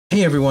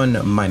Hey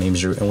everyone, my name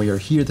is Drew and we are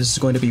here. This is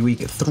going to be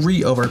week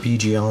 3 of our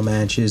PGL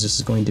matches. This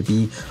is going to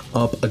be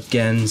up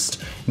against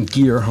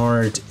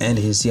Gearhart and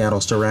his Seattle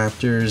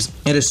Staraptors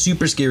and a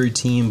super scary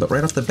team, but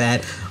right off the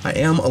bat, I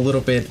am a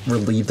little bit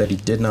relieved that he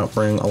did not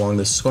bring along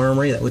the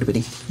Skarmory. That would have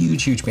been a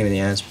huge pain in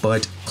the ass,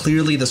 but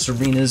clearly the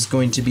Serena is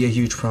going to be a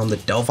huge problem. The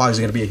Delphi is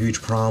going to be a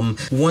huge problem.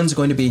 One's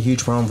going to be a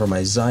huge problem for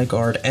my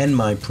Zygarde and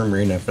my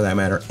Primarina for that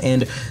matter,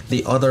 and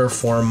the other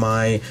for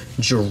my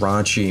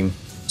Jirachi.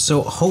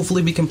 So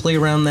hopefully we can play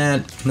around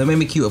that. The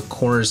Mimikyu, of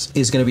course,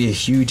 is going to be a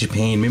huge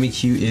pain.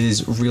 Mimikyu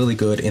is really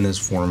good in this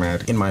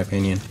format, in my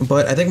opinion.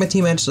 But I think my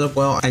team matches up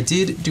well. I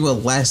did do a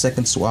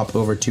last-second swap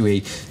over to a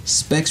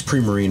Specs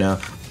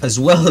Primarina, as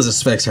well as a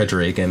Specs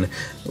Hydreigon.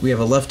 We have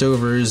a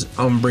leftovers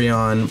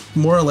Umbreon,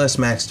 more or less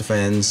max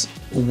defense,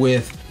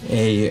 with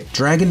a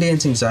Dragon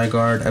Dancing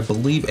Zygarde. I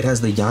believe it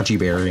has the Yachi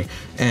Berry,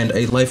 and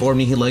a Life Orb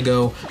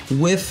Nihilego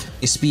with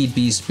a Speed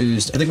Beast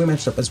boost. I think we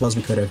matched up as well as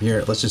we could have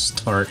here. Let's just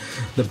start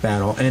the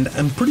battle, and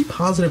I'm pretty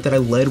positive that I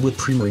led with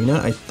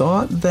Primarina. I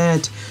thought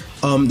that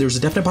there's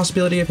a definite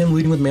possibility of him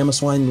leading with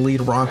Mamoswine,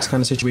 lead rocks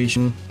kind of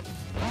situation,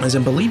 as I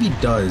believe he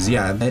does.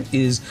 Yeah, that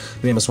is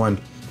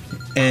Mamoswine,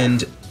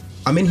 and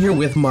I'm in here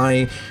with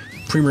my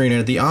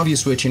Primarina. The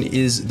obvious switch-in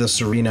is the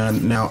Serena.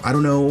 Now, I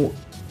don't know,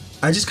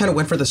 I just kind of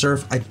went for the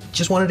Surf. I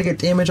just wanted to get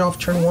damage off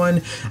turn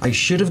 1. I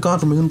should have gone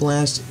for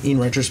Moonblast in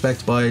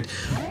retrospect, but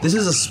this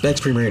is a Specs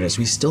Primarina, so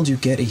we still do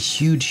get a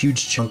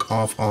huge chunk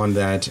off on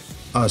that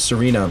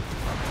Serena.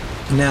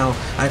 Now,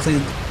 I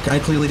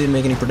clearly didn't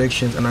make any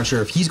predictions. I'm not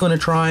sure if he's going to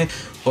try,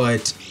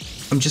 but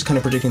I'm just kind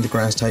of predicting the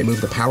Grass type move.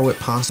 The Power Whip,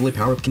 possibly.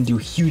 Power Whip can do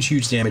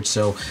huge damage,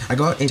 so I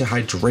got into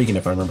Hydreigon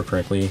if I remember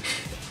correctly.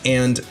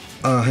 And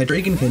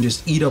Hydreigon can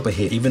just eat up a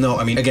hit, even though,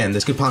 I mean, again,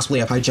 this could possibly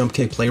have high jump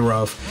kick, play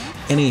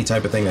rough, any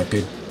type of thing that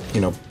could,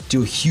 you know,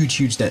 do a huge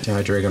dent to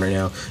Hydreigon right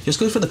now. Just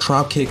goes for the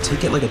drop kick,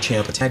 take it like a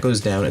champ, attack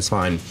goes down, it's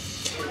fine.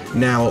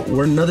 Now,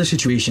 we're in another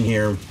situation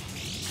here.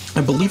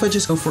 I believe I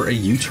just go for a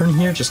U-turn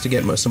here just to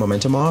get some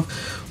momentum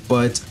off,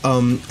 but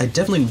I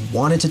definitely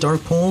wanted to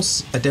Dark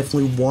Pulse. I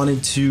definitely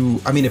wanted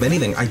to, I mean, if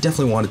anything, I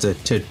definitely wanted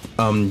to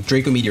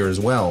Draco Meteor as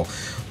well,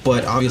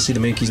 but obviously the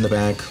Mimikyu's in the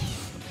back.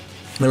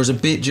 There was a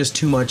bit just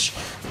too much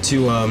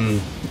to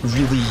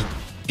really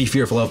be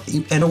fearful of,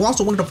 and I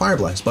also wanted a Fire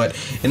Blast, but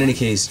in any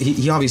case,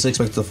 he obviously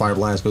expected the Fire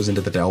Blast, goes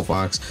into the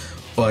Delphox,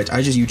 but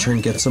I just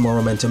U-turn, get some more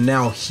momentum.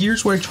 Now,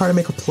 here's where I try to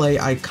make a play.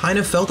 I kind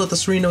of felt that the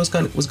Serena was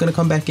going to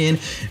come back in,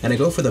 and I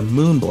go for the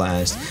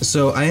Moonblast.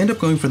 So I end up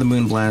going for the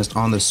Moonblast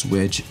on the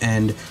switch,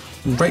 and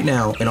right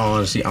now, in all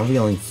honesty, I'm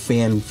feeling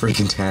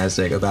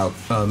fan-freaking-tastic about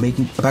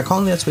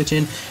calling that switch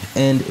in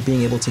and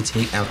being able to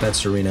take out that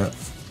Serena.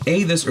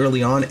 This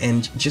early on,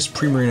 and just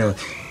Primarina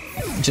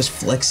just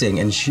flexing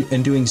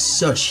and doing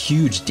such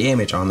huge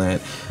damage on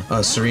that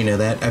Serena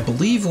that I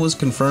believe was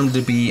confirmed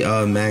to be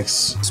max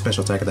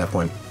special attack at that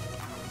point.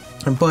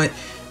 But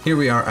here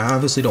we are. I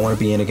obviously don't want to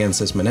be in against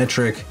this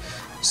Manectric,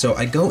 so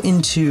I go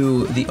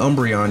into the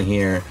Umbreon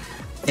here,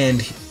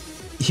 and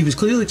he was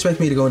clearly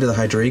expecting me to go into the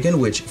Hydreigon,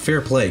 which, fair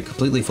play,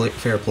 completely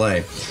fair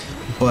play.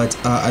 But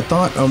I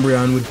thought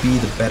Umbreon would be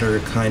the better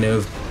kind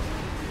of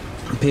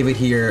pivot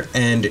here,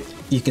 and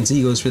you can see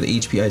he goes for the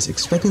HP Ice,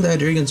 expecting the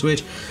Hydreigon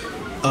switch.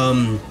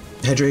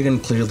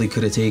 Hydreigon clearly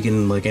could have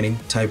taken like any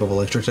type of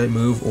electric type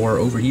move or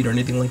overheat or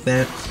anything like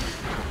that,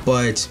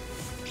 but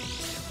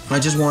I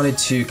just wanted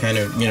to kind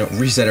of, you know,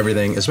 reset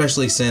everything,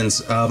 especially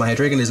since my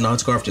Hydreigon is not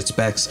Scarfed, it's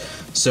Specs,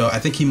 so I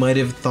think he might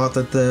have thought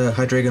that the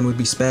Hydreigon would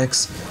be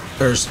Specs,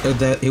 or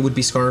that it would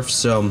be Scarfed,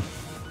 so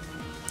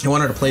I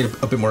wanted to play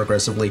it a bit more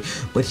aggressively.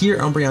 But here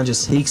Umbreon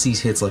just takes these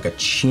hits like a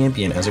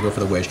champion as I go for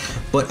the Wish,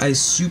 but I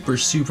super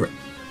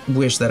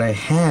wish that I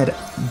had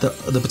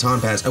the Baton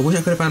Pass. I wish I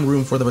could have found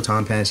room for the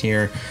Baton Pass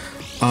here.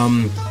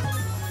 I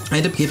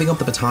ended up giving up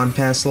the Baton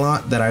Pass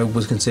slot that I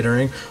was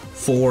considering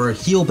for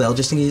Heal Bell,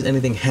 just in case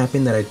anything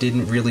happened that I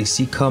didn't really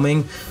see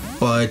coming,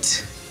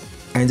 but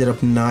I ended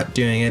up not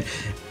doing it.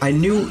 I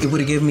knew it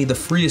would have given me the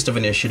freest of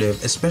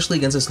initiative, especially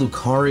against this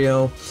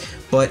Lucario,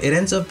 but it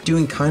ends up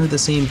doing kind of the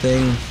same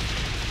thing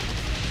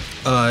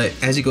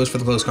as he goes for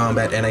the close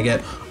combat, and I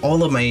get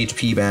all of my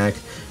HP back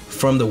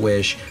from the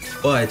Wish,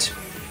 but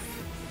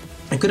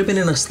I could have been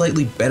in a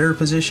slightly better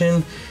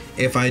position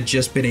if I'd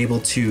just been able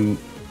to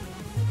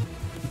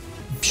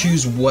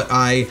choose what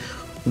I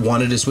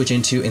wanted to switch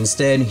into.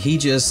 Instead, he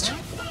just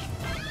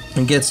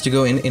gets to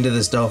go into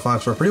this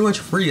Delphox for pretty much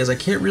free, as I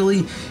can't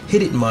really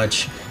hit it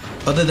much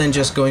other than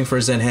just going for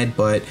a Zen Head,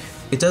 but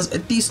it does a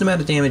decent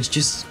amount of damage,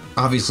 just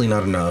obviously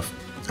not enough.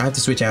 I have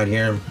to switch out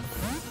here,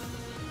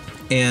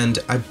 and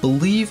I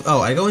believe,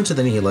 I go into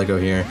the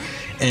Nihilego here,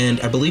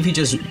 and I believe he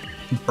just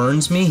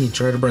burns me. He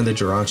tried to burn the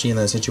Jirachi in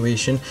that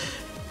situation,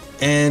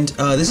 and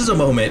this is a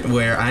moment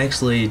where I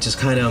actually just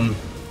kind of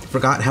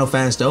forgot how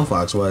fast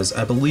Delphox was.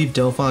 I believe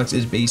Delphox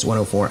is base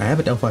 104. I have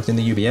a Delphox in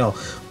the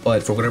UBL,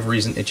 but for whatever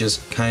reason, it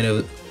just kind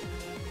of,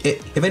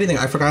 if anything,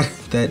 I forgot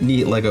that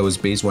Nihilego is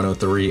base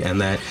 103,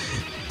 and that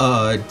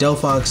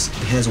Delphox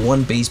has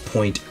one base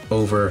point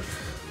over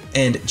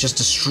and just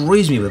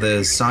destroys me with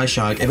a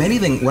Psyshock. If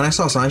anything, when I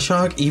saw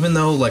Psyshock, even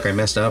though like I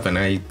messed up and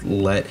I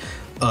let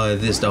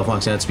this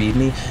Delphox outspeed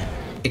me,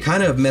 it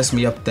kind of messed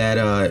me up that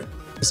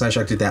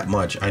Psyshock did that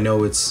much. I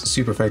know it's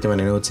super effective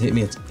and I know it's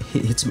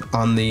hits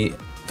on the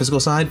physical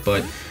side,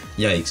 but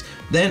yikes.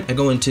 Then I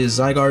go into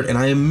Zygarde and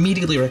I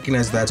immediately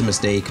recognize that's a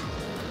mistake.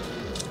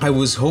 I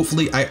was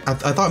hopefully, I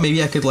thought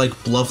maybe I could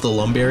like bluff the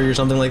Lumberry or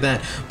something like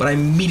that, but I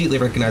immediately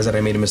recognized that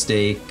I made a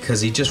mistake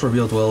because he just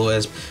revealed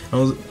Will-O-Wisp,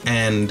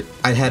 and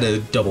I had a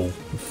double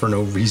for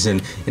no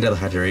reason into the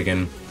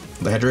Hydreigon.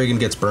 The Hydreigon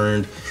gets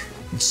burned.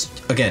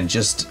 Again,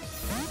 just,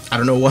 I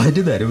don't know why I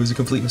did that. It was a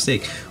complete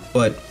mistake.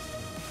 But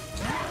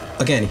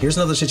again, here's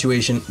another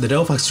situation. The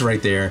Delphox is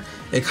right there.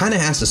 It kind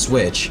of has to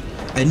switch.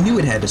 I knew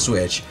it had to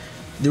switch.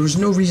 There was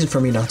no reason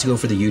for me not to go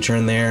for the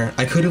U-turn there.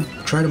 I could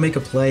have tried to make a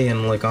play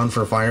and like gone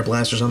for a Fire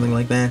Blast or something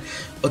like that,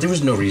 but there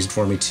was no reason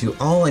for me to.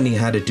 All I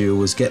had to do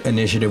was get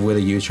initiative with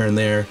a U-turn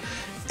there,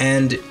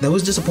 and that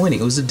was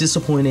disappointing. It was a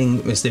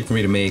disappointing mistake for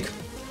me to make,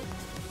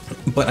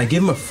 but I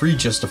give him a free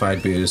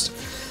justified boost,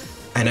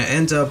 and I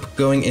end up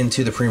going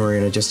into the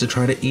Primarina just to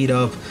try to eat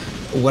up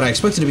what I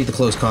expected to be the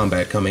close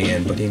combat coming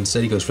in, but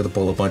instead he goes for the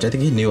Bullet Punch. I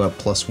think he knew at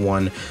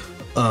 +1,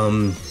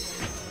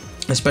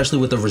 especially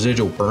with the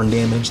residual burn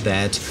damage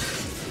that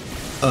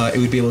it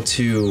would be able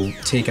to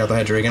take out the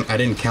Hydreigon. I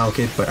didn't calc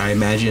it, but I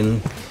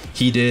imagine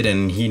he did,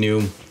 and he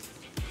knew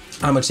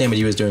how much damage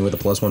he was doing with a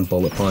 +1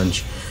 Bullet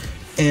Punch.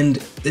 And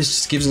this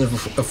just gives him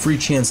a free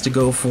chance to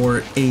go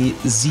for a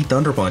Z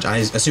Thunder Punch. I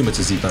assume it's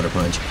a Z Thunder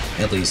Punch,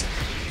 at least.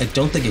 I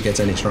don't think it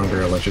gets any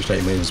stronger electric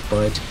type moves,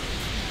 but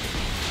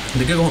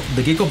the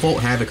Gigavolt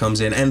Havoc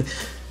comes in, and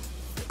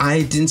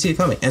I didn't see it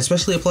coming. And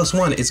especially at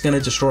 +1, it's going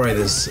to destroy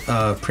this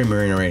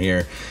Primarina right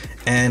here.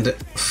 And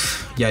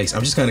yikes,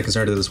 I'm just kind of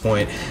concerned at this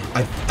point.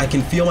 I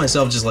can feel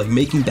myself just like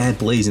making bad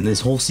plays in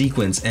this whole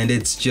sequence, and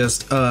it's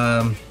just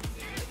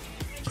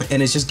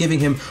giving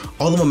him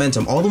all the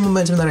momentum. All the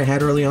momentum that I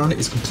had early on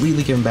is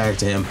completely given back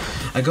to him.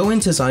 I go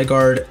into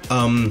Zygarde,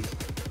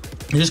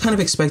 just kind of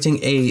expecting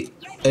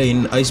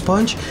an Ice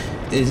Punch.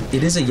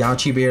 It is a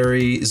Yache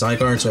Berry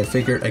Zygarde, so I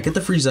figured I get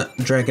the free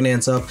Dragon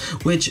Dance up,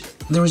 which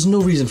there was no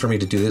reason for me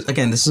to do this.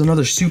 Again, this is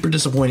another super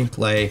disappointing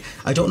play.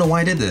 I don't know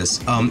why I did this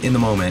in the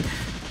moment.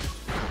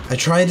 I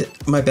tried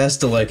my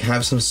best to like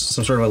have some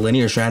sort of a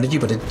linear strategy,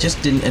 but it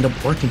just didn't end up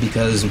working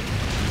because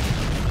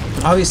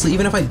obviously,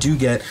 even if I do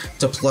get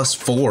to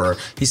 +4,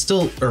 he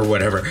still has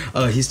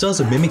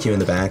a Mimikyu in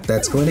the back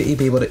that's going to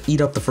be able to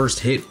eat up the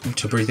first hit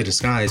to break the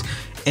disguise,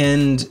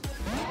 and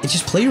it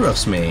just play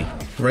roughs me,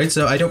 right?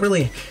 So I don't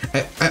really,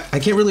 I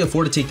can't really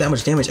afford to take that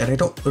much damage, and I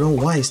don't know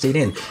why I stayed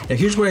in. Now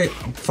here's where I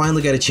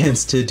finally got a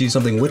chance to do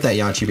something with that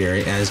Yache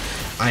Berry, as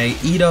I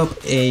eat up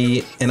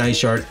an Ice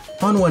Shard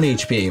on 1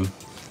 HP.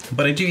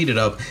 But I do eat it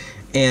up,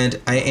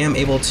 and I am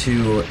able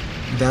to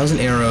 1,000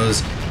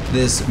 arrows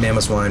this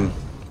Mamoswine.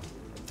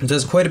 It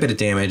does quite a bit of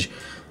damage,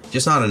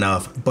 just not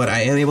enough, but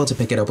I am able to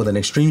pick it up with an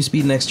extreme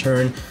speed next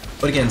turn.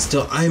 But again,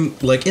 still, I'm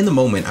like in the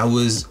moment, I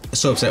was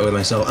so upset with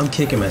myself. I'm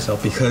kicking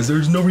myself because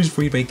there's no reason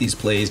for me to make these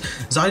plays.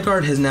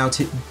 Zygarde has now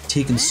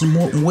taken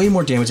way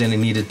more damage than it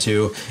needed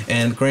to,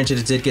 and granted,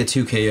 it did get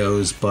 2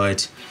 KOs,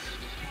 but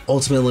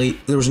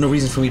ultimately, there was no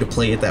reason for me to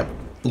play it that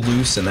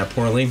loose and that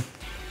poorly.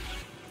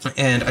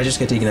 And I just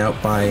get taken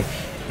out by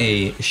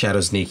a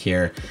Shadow Sneak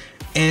here.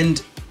 And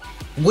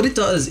what it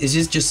does is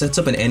it just sets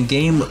up an end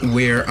game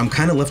where I'm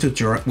kind of left with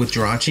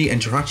Jirachi,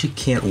 and Jirachi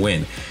can't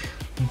win.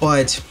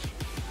 But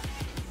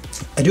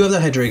I do have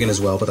that Hydreigon as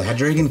well, but the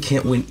Hydreigon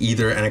can't win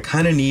either, and I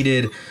kind of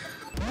needed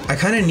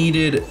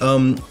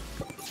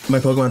my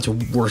Pokemon to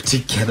work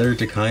together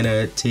to kind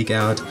of take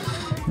out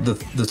the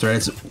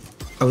threats.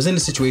 I was in a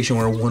situation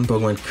where one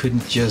Pokemon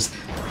couldn't just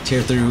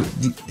tear through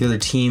the other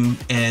team,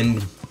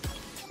 and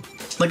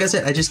like I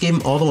said, I just gave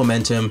him all the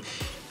momentum.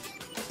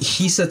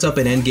 He sets up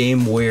an end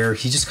game where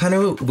he just kind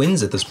of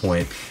wins at this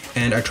point.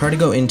 And I try to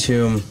go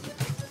into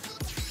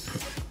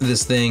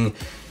this thing.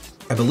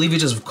 I believe he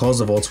just calls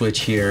the Volt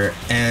Switch here.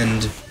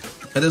 And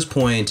at this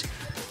point,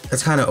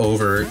 it's kind of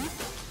over.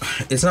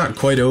 It's not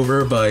quite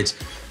over, but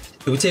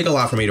it would take a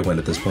lot for me to win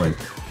at this point.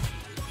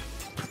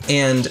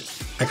 And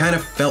I kind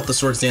of felt the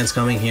Swords Dance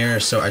coming here,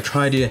 so I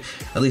tried to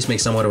at least make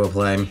somewhat of a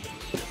play.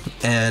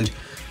 And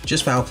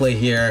just foul play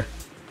here.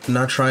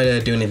 Not try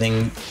to do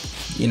anything,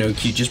 you know,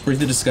 cute, just break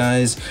the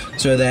disguise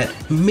so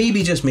that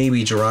maybe, just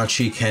maybe,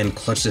 Jirachi can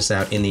clutch this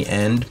out in the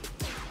end.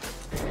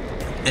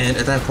 And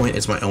at that point,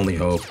 it's my only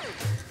hope.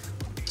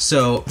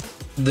 So,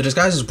 the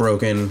disguise is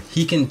broken.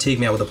 He can take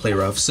me out with a play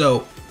rough.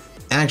 So,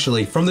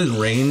 actually, from this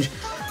range,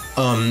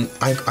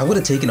 I would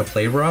have taken a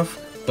play rough,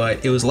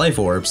 but it was Life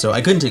Orb, so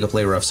I couldn't take a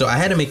play rough. So I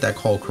had to make that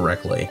call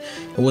correctly.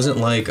 It wasn't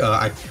like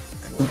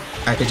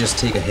I could just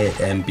take a hit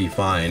and be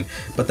fine.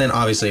 But then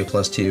obviously a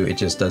 +2, it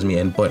just does me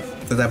in. But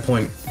at that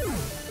point,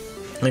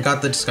 I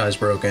got the disguise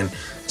broken.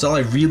 It's all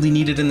I really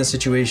needed in the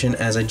situation,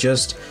 as I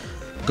just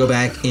go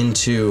back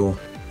into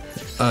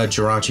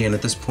Jirachi, and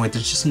at this point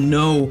there's just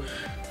no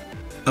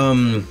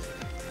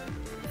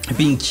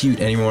being cute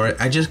anymore.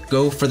 I just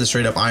go for the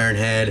straight up Iron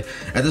Head.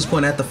 At this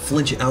point, I have to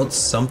flinch out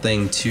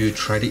something to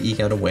try to eke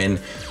out a win.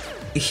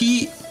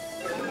 He,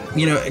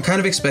 you know, it kind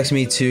of expects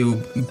me to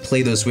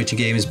play those switching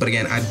games, but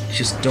again, I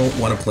just don't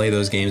want to play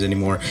those games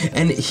anymore.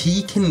 And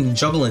he can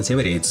juggle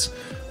Intimidates,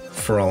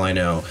 for all I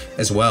know,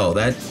 as well.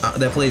 That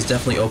play is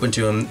definitely open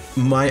to him.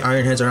 My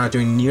Iron Heads are not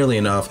doing nearly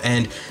enough,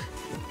 and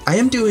I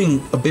am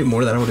doing a bit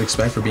more than I would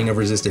expect for being a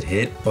resisted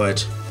hit,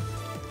 but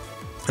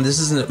this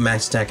isn't a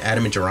max attack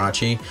Adamant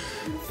Jirachi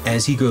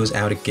as he goes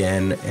out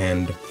again,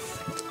 and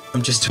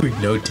I'm just doing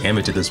no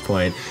damage at this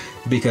point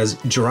because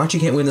Jirachi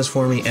can't win this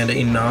for me, and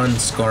a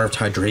non-scarfed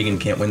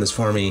Hydreigon can't win this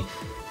for me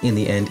in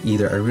the end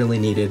either. I really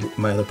needed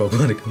my other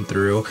Pokemon to come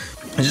through.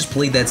 I just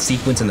played that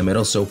sequence in the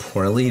middle so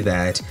poorly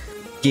that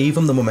gave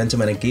him the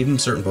momentum, and I gave him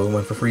certain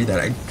Pokemon for free that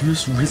I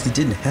just really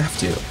didn't have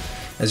to.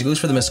 As he goes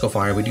for the Mystical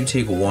Fire, we do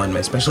take one.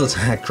 My special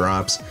attack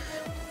drops,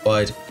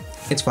 but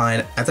it's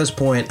fine. At this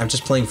point, I'm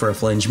just playing for a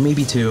flinch,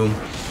 maybe two.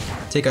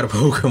 Take out a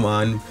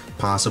Pokemon,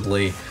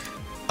 possibly.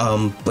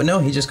 But no,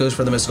 he just goes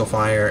for the Mystical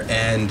Fire,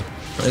 and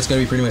it's going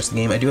to be pretty much the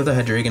game. I do have the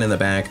Hydreigon in the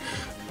back,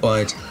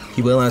 but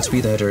he will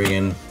outspeed the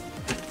Hydreigon.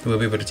 He will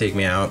be able to take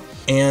me out.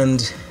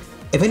 And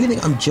if anything,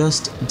 I'm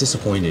just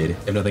disappointed,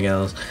 if nothing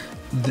else.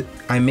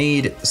 I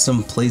made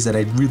some plays that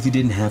I really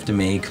didn't have to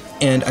make,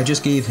 and I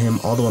just gave him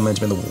all the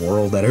momentum in the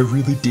world that I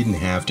really didn't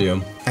have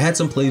to. I had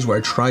some plays where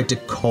I tried to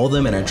call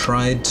them and I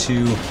tried to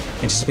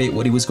anticipate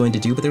what he was going to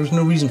do, but there was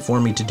no reason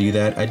for me to do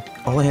that.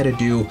 All I had to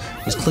do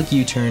was click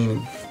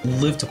U-turn,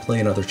 live to play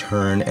another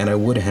turn, and I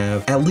would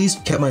have at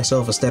least kept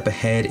myself a step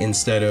ahead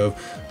instead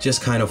of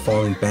just kind of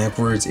falling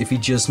backwards. If he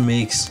just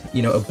makes,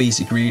 you know, a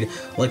basic read,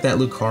 like that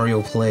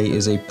Lucario play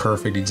is a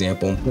perfect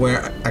example,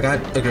 where I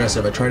got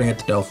aggressive. I tried to hit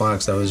the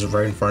Delphox that was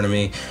right in front of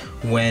me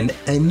when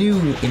I knew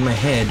in my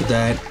head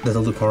that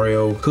the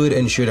Lucario could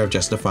and should have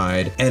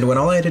justified, and when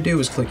all I had to do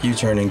was click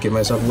U-turn and give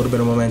myself a little bit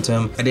of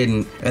momentum, I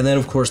didn't. And then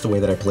of course the way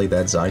that I played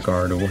that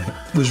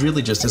Zygarde was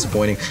really just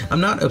disappointing.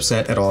 I'm not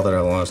upset at all that I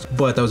lost,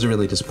 but that was a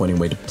really disappointing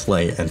way to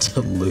play and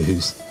to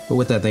lose. But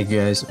with that, thank you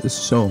guys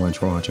so much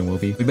for watching. We'll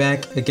be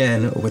back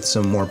again with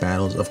some more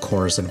battles, of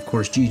course, and of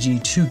course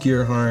GG to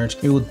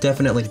Gearhart. It will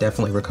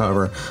definitely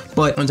recover.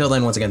 But until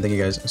then, once again, thank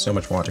you guys so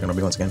much for watching, and I'll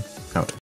be once again out.